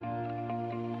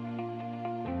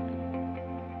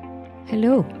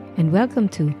Hello, and welcome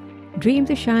to Dream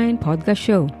to Shine podcast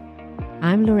show.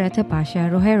 I'm Loretta Pasha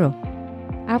Rojero.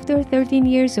 After 13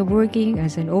 years of working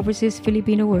as an overseas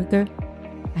Filipino worker,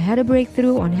 I had a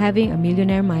breakthrough on having a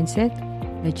millionaire mindset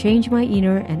that changed my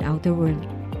inner and outer world.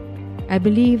 I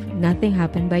believe nothing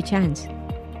happened by chance.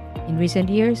 In recent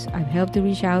years, I've helped to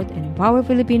reach out and empower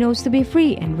Filipinos to be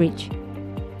free and rich.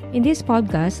 In this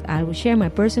podcast, I will share my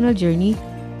personal journey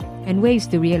and ways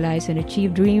to realize and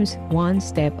achieve dreams one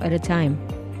step at a time.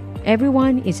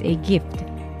 Everyone is a gift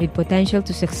with potential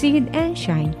to succeed and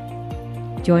shine.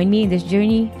 Join me in this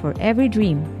journey, for every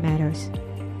dream matters.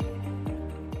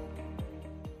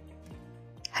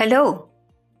 Hello,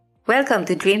 welcome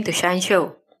to Dream to Shine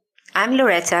show. I'm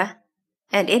Loretta,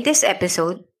 and in this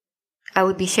episode, I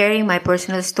will be sharing my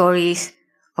personal stories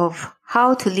of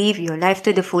how to live your life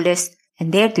to the fullest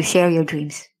and dare to share your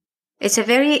dreams. It's a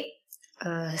very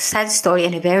sad story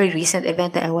and a very recent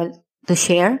event that I want to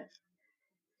share.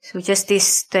 So just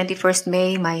this 21st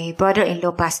May, my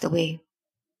brother-in-law passed away.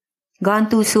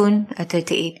 Gone too soon at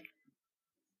 38.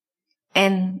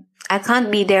 And I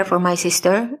can't be there for my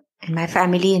sister and my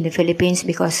family in the Philippines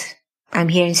because I'm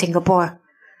here in Singapore.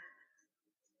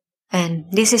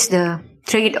 And this is the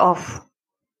trade-off,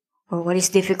 or what is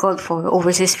difficult for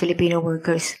overseas Filipino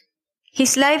workers.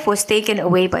 His life was taken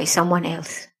away by someone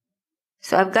else.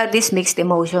 So I've got these mixed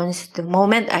emotions. The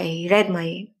moment I read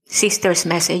my sister's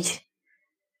message,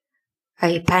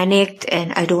 I panicked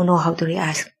and I don't know how to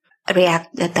react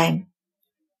that time.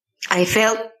 I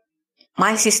felt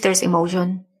my sister's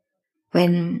emotion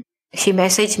when she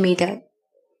messaged me that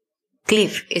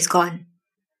Cliff is gone.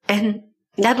 And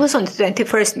that was on the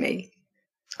 21st May.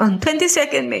 On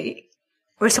 22nd May,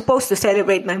 we're supposed to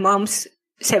celebrate my mom's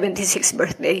 76th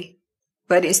birthday.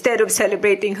 But instead of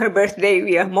celebrating her birthday,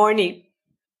 we are mourning.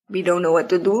 We don't know what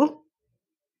to do.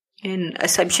 And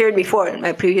as I've shared before in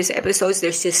my previous episodes,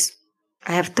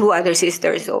 I have two other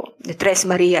sisters, so the Tres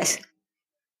Marias.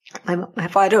 My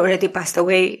father already passed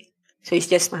away, so it's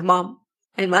just my mom.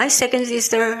 And my second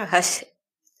sister has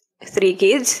 3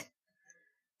 kids,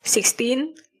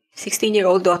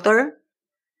 16-year-old daughter,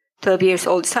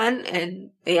 12-years-old son,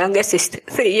 and the youngest is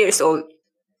 3 years old.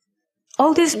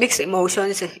 All these mixed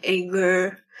emotions,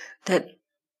 anger,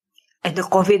 and the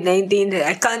COVID-19, that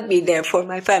I can't be there for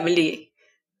my family.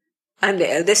 I'm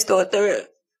the eldest daughter,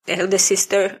 the eldest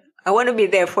sister. I want to be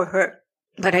there for her,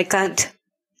 but I can't.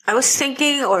 I was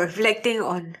thinking or reflecting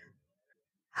on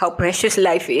how precious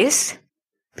life is.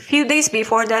 A few days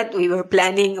before that, we were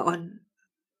planning on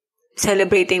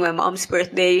celebrating my mom's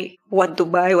birthday, what to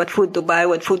buy, what food to buy,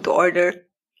 what food to order.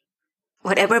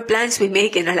 Whatever plans we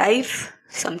make in our life,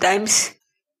 sometimes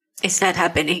it's not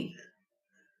happening.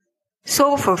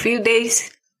 So for a few days,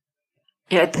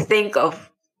 you had to think of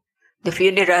the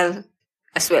funeral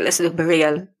as well as the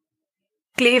burial.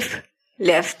 Cliff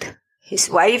left his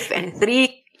wife and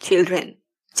 3 children,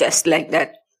 just like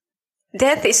that.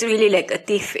 Death is really like a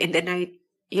thief in the night.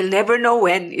 You'll never know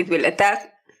when it will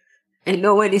attack, and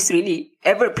no one is really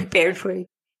ever prepared for it.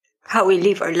 How we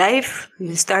live our life,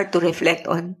 we'll start to reflect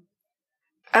on.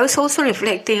 I was also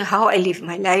reflecting how I live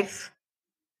my life,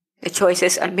 the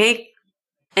choices I make,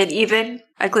 and even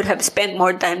I could have spent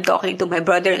more time talking to my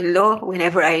brother-in-law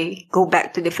whenever I go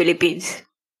back to the Philippines.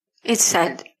 It's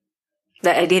sad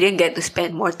that I didn't get to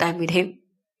spend more time with him.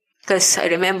 Because I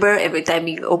remember every time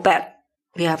we go back,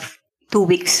 we have 2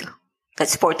 weeks.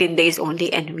 That's 14 days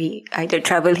only, and we either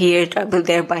travel here, travel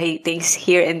there, buy things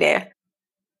here and there.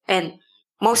 And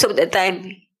most of the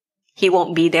time, he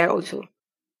won't be there also.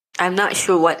 I'm not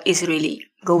sure what is really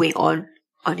going on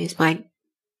his mind.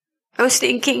 I was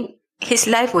thinking, his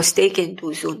life was taken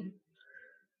too soon.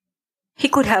 He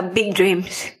could have big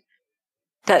dreams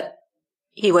that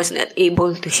he was not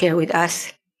able to share with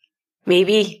us.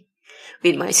 Maybe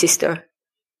with my sister.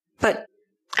 But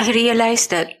I realized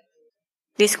that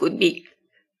this could be.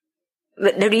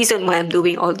 But the reason why I'm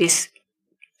doing all this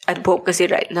advocacy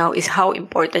right now is how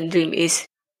important dream is.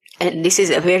 And this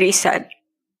is a very sad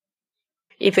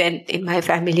event in my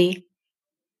family,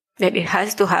 that it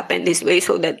has to happen this way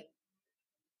so that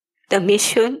the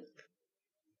mission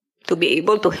to be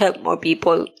able to help more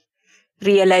people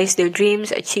realize their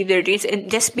dreams, achieve their dreams,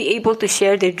 and just be able to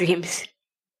share their dreams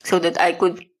so that I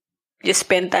could just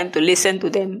spend time to listen to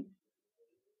them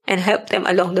and help them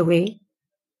along the way.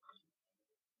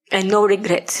 And no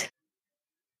regrets.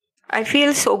 I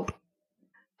feel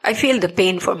the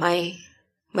pain for my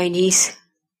niece.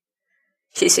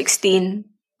 She's 16.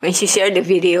 When she shared the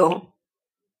video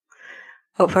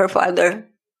of her father,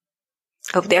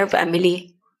 of their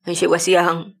family, when she was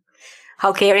young,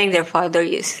 how caring their father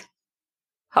is,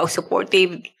 how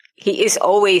supportive He is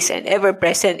always and ever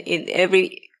present in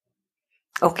every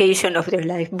occasion of their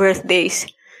life, birthdays,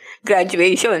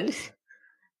 graduations.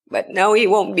 But now he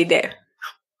won't be there.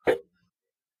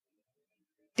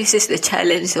 This is the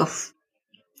challenge of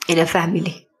in a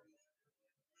family.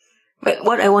 But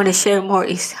what I want to share more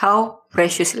is how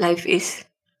precious life is.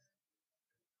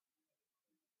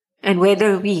 And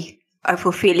whether we are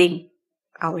fulfilling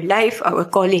our life, our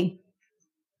calling,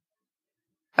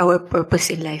 our purpose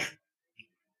in life.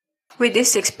 With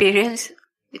this experience,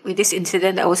 with this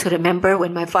incident, I also remember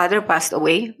when my father passed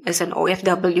away as an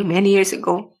OFW many years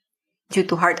ago due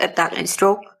to heart attack and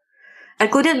stroke. I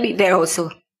couldn't be there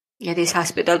also at his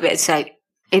hospital bedside.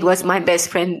 It was my best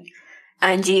friend,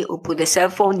 Angie, who put the cell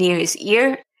phone near his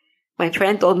ear. My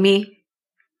friend told me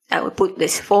I would put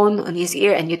this phone on his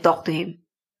ear and you talk to him.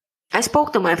 I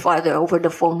spoke to my father over the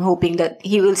phone, hoping that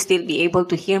he will still be able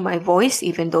to hear my voice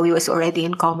even though he was already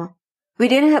in coma. We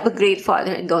didn't have a great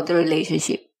father and daughter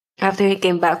relationship after he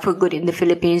came back for good in the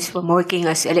Philippines from working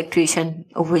as electrician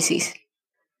overseas.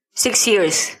 6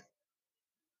 years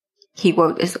he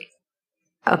worked as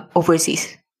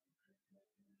overseas.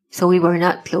 So we were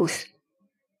not close.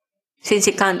 Since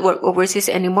he can't work overseas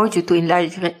anymore due to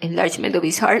enlargement of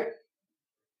his heart,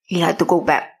 he had to go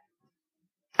back.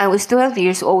 I was 12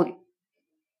 years old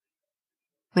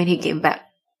when he came back.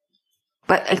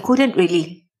 But I couldn't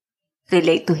really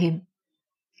relate to him.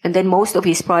 And then most of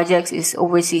his projects is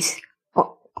overseas,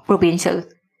 provincial.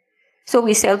 So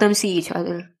we seldom see each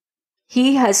other.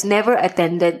 He has never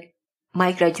attended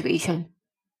my graduation.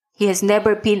 He has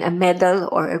never pinned a medal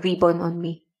or a ribbon on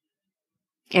me.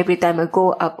 Every time I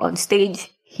go up on stage,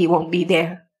 he won't be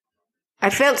there. I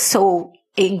felt so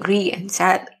angry and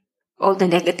sad. All the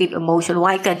negative emotion.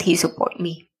 Why can't he support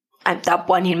me? I'm top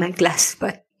 1 in my class,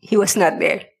 but he was not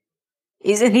there.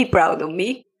 Isn't he proud of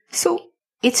me? So,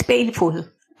 it's painful.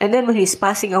 And then when he's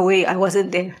passing away, I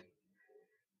wasn't there.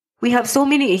 We have so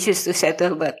many issues to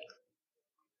settle, but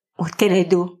what can I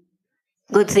do?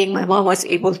 Good thing my mom was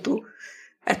able to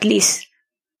at least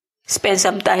spend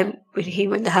some time with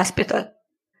him in the hospital.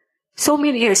 So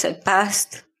many years had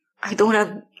passed. I don't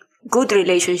have good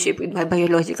relationship with my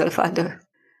biological father.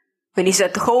 When he's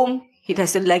at home, he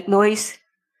doesn't like noise.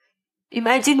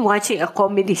 Imagine watching a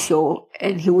comedy show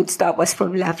and he would stop us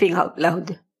from laughing out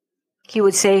loud. He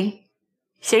would say,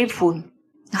 "Shameful,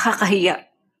 nakakahiya.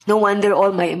 No wonder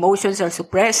all my emotions are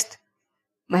suppressed."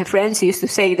 My friends used to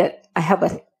say that I have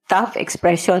a tough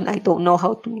expression. I don't know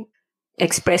how to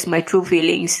express my true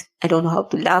feelings. I don't know how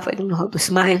to laugh. I don't know how to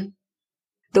smile.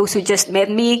 Those who just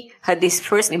met me had this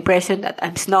first impression that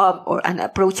I'm snob or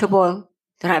unapproachable,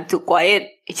 that I'm too quiet,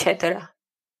 etc.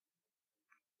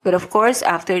 But of course,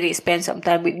 after they spend some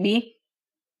time with me,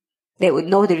 they would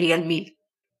know the real me.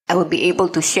 I would be able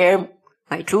to share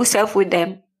my true self with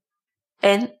them,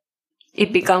 and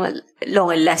it become a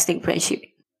long and lasting friendship.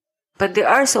 But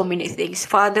there are so many things.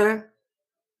 The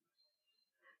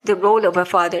role of a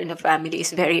father in a family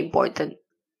is very important.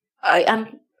 I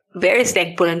am very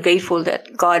thankful and grateful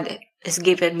that God has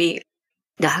given me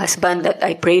the husband that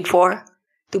I prayed for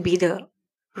to be the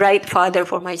right father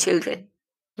for my children.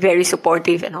 Very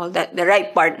supportive and all that. The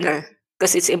right partner.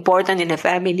 Because it's important in a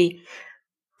family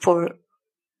to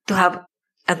have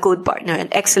a good partner, an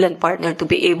excellent partner to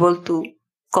be able to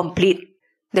complete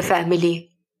the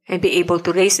family and be able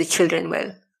to raise the children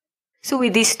well. So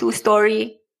with these two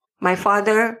stories, my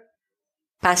father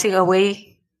passing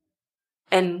away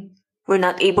and we're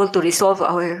not able to resolve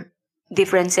our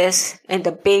differences and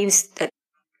the pains that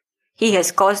he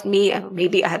has caused me and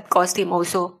maybe I have caused him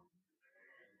also.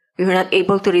 We were not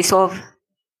able to resolve,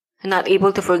 not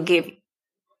able to forgive.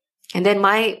 And then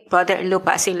my brother-in-law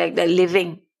passing like that,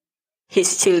 leaving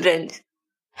his children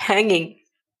hanging.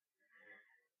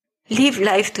 Live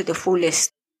life to the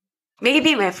fullest.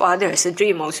 Maybe my father has a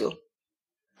dream also.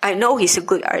 I know he's a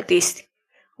good artist.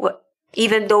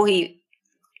 Even though he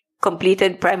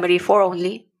completed primary 4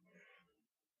 only,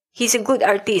 he's a good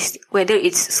artist. Whether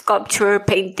it's sculpture,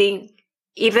 painting,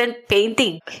 even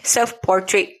painting,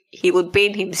 self-portrait. He would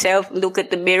paint himself, look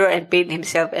at the mirror and paint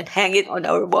himself and hang it on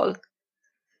our wall.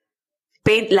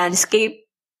 Paint landscape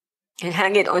and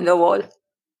hang it on the wall.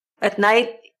 At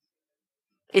night,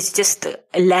 it's just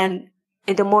a land.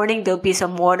 In the morning, there'll be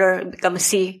some water, become a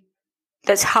sea.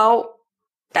 That's how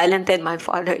talented my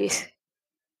father is.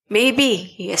 Maybe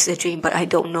he has a dream, but I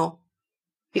don't know.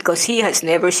 Because he has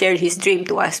never shared his dream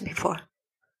to us before.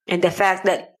 And the fact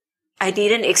that I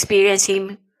didn't experience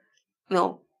him,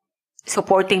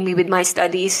 supporting me with my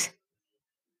studies,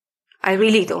 I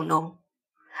really don't know.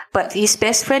 But his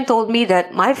best friend told me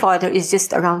that my father is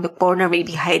just around the corner,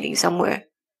 maybe hiding somewhere.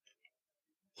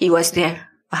 He was there.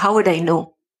 How would I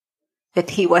know?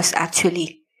 that he was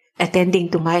actually attending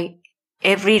to my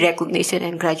every recognition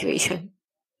and graduation.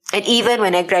 And even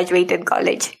when I graduated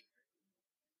college,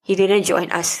 he didn't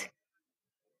join us.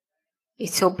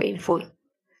 It's so painful.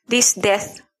 This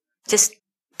death, just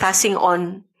passing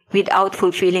on without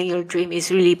fulfilling your dream,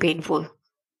 is really painful.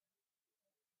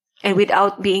 And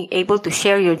without being able to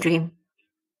share your dream,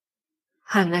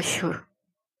 I'm not sure.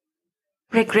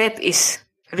 Regret is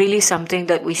really something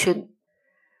that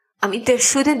there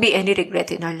shouldn't be any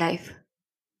regret in our life.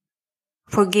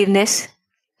 Forgiveness,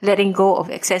 letting go of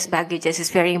excess baggages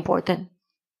is very important.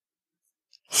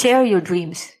 Share your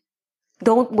dreams.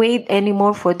 Don't wait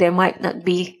anymore, for there might not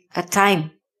be a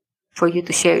time for you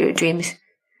to share your dreams.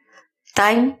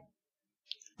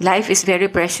 Life is very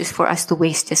precious for us to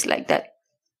waste just like that.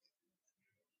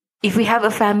 If we have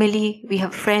a family, we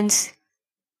have friends,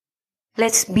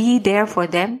 let's be there for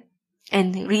them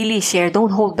and really share. Don't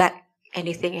hold back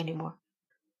anything anymore.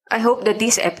 I hope that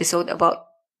this episode about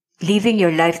living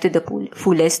your life to the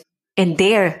fullest and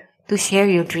dare to share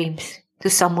your dreams to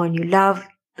someone you love,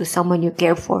 to someone you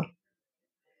care for,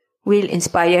 will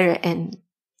inspire and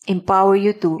empower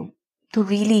you to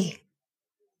really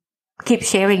keep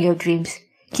sharing your dreams,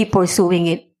 keep pursuing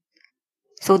it,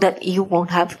 so that you won't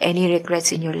have any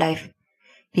regrets in your life.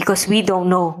 Because we don't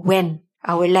know when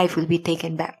our life will be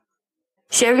taken back.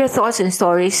 Share your thoughts and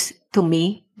stories to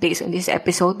me based on this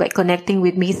episode by connecting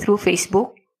with me through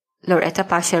Facebook, Loretta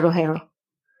Pasha Rojero.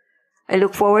 I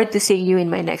look forward to seeing you in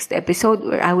my next episode,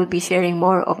 where I will be sharing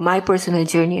more of my personal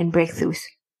journey and breakthroughs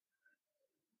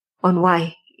on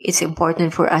why it's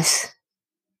important for us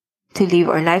to live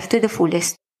our life to the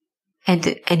fullest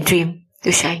and dream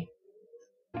to shine.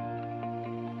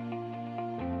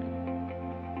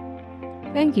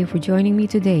 Thank you for joining me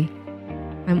today.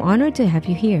 I'm honored to have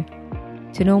you here.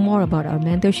 To know more about our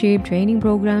mentorship, training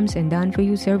programs, and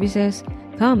done-for-you services,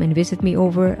 come and visit me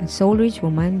over at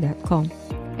soulrichwoman.com.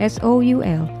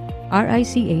 SOULRICHWOMAN.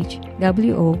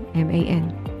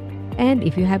 And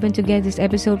if you happen to get this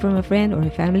episode from a friend or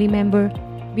a family member,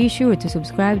 be sure to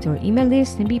subscribe to our email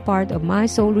list and be part of my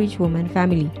Soul Rich Woman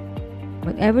family.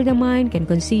 Whatever the mind can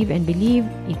conceive and believe,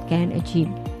 it can achieve.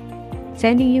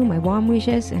 Sending you my warm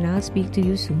wishes, and I'll speak to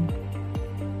you soon.